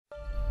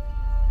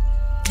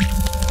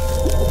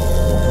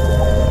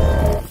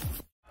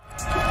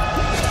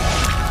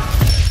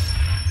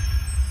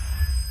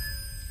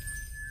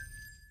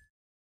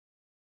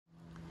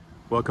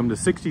Welcome to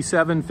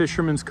 67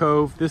 Fisherman's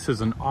Cove. This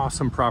is an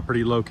awesome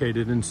property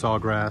located in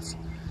Sawgrass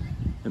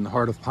in the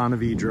heart of Ponte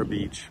Vedra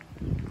Beach.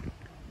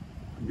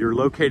 You're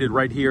located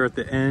right here at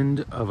the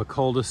end of a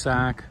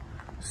cul-de-sac,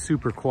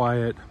 super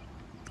quiet,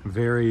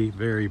 very,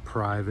 very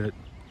private.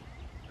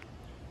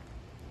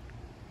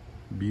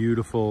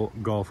 Beautiful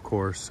golf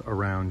course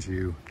around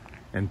you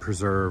and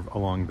preserve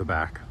along the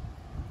back.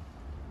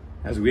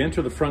 As we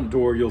enter the front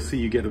door, you'll see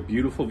you get a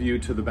beautiful view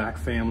to the back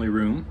family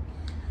room.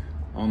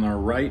 On our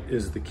right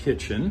is the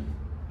kitchen.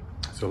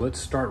 So let's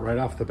start right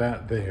off the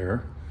bat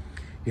there.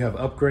 You have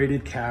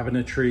upgraded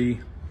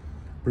cabinetry,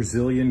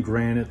 Brazilian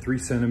granite, 3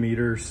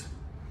 centimeters,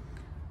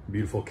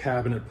 beautiful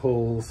cabinet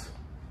pulls,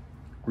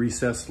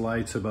 recessed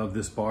lights above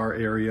this bar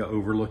area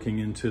overlooking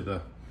into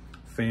the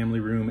family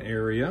room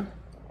area.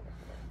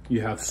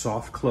 You have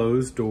soft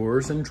closed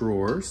doors and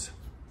drawers.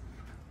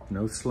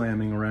 No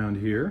slamming around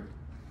here.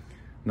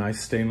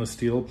 Nice stainless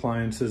steel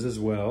appliances as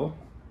well,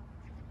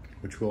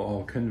 which will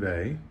all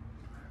convey.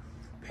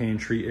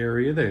 Pantry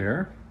area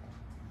there.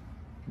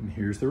 And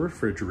here's the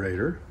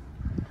refrigerator.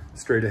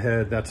 Straight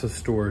ahead, that's a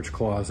storage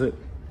closet.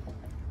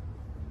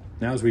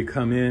 Now as we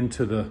come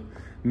into the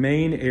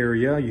main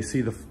area, you see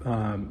the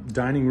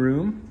dining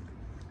room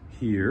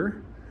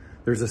here.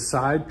 There's a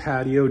side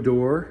patio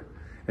door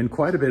and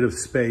quite a bit of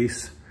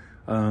space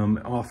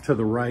off to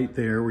the right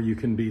there where you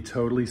can be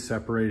totally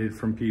separated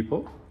from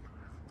people.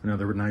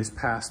 Another nice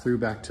pass through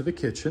back to the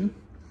kitchen.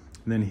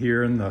 And then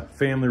here in the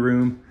family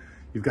room,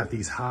 you've got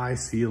these high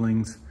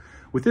ceilings.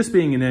 With this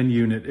being an end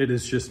unit, it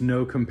is just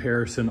no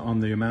comparison on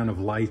the amount of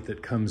light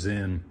that comes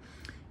in.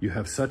 You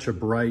have such a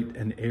bright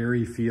and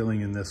airy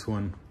feeling in this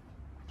one.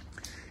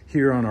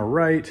 Here on our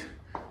right,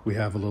 we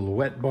have a little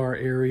wet bar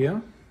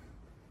area.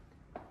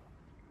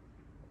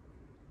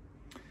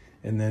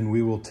 And then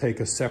we will take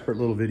a separate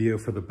little video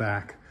for the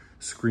back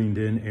screened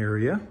in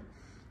area,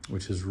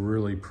 which is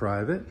really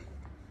private.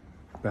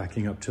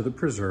 Backing up to the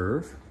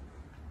preserve.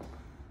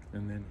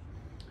 And then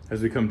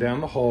as we come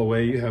down the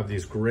hallway, you have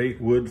these great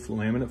wood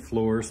laminate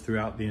floors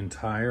throughout the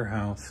entire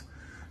house.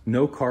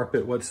 No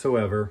carpet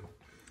whatsoever.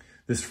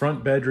 This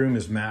front bedroom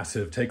is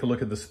massive. Take a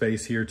look at the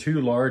space here. 2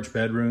 large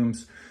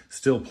bedrooms,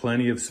 still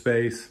plenty of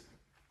space.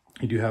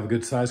 You do have a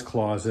good sized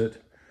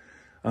closet.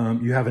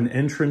 You have an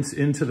entrance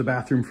into the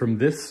bathroom from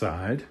this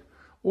side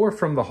or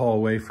from the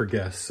hallway for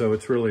guests. So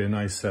it's really a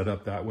nice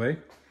setup that way.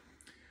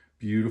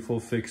 Beautiful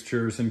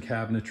fixtures and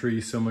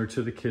cabinetry similar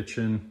to the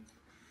kitchen.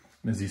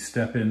 As you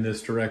step in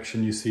this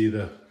direction, you see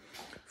the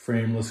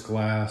frameless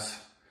glass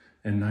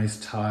and nice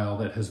tile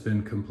that has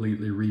been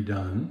completely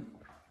redone.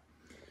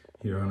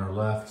 Here on our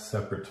left,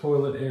 separate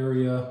toilet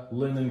area,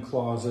 linen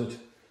closet,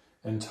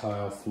 and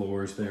tile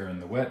floors there in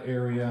the wet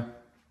area.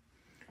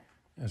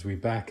 As we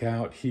back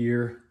out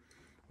here,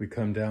 we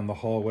come down the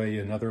hallway,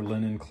 another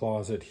linen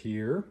closet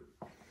here.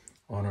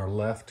 On our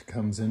left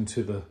comes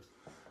into the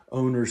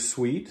owner's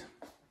suite.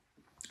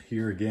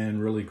 Here again,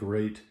 really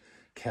great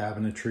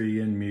cabinetry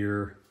and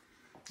mirror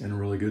and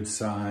really good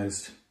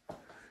sized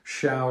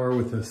shower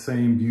with the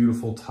same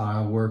beautiful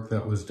tile work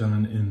that was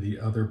done in the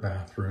other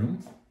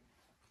bathroom.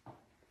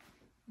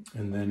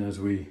 And then as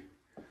we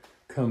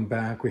come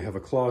back, we have a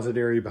closet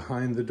area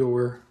behind the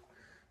door.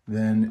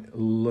 Then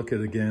look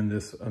at again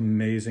this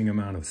amazing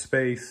amount of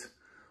space.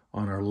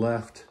 On our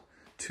left,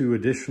 2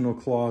 additional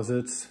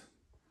closets,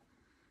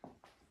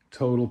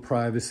 total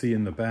privacy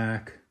in the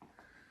back.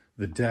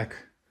 The deck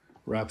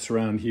wraps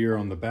around here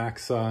on the back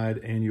side,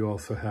 and you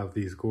also have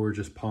these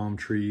gorgeous palm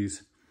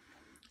trees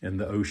and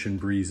the ocean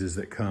breezes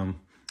that come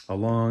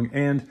along,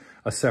 and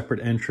a separate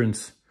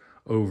entrance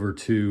over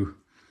to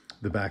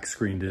the back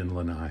screened in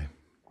lanai.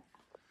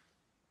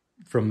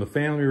 From the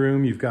family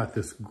room, you've got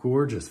this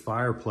gorgeous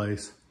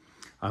fireplace.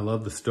 I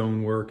love the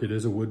stonework. It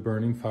is a wood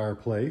burning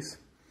fireplace.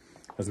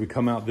 As we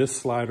come out this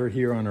slider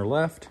here on our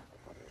left,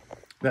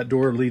 that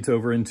door leads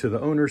over into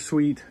the owner's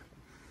suite.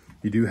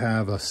 You do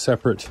have a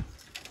separate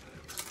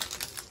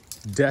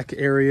deck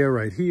area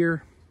right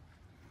here.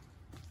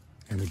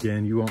 And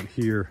again, you won't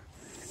hear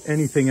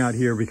anything out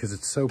here because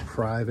it's so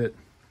private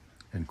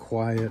and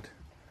quiet.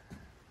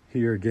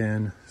 Here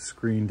again,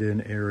 screened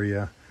in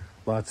area,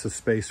 lots of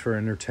space for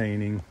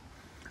entertaining.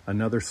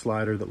 Another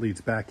slider that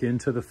leads back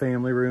into the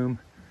family room.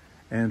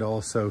 And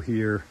also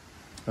here,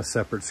 a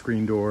separate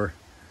screen door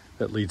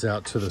that leads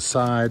out to the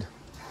side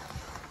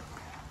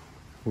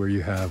where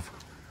you have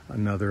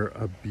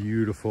a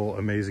beautiful,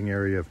 amazing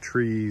area of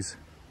trees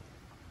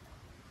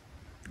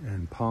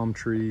and palm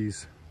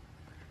trees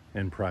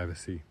and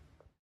privacy.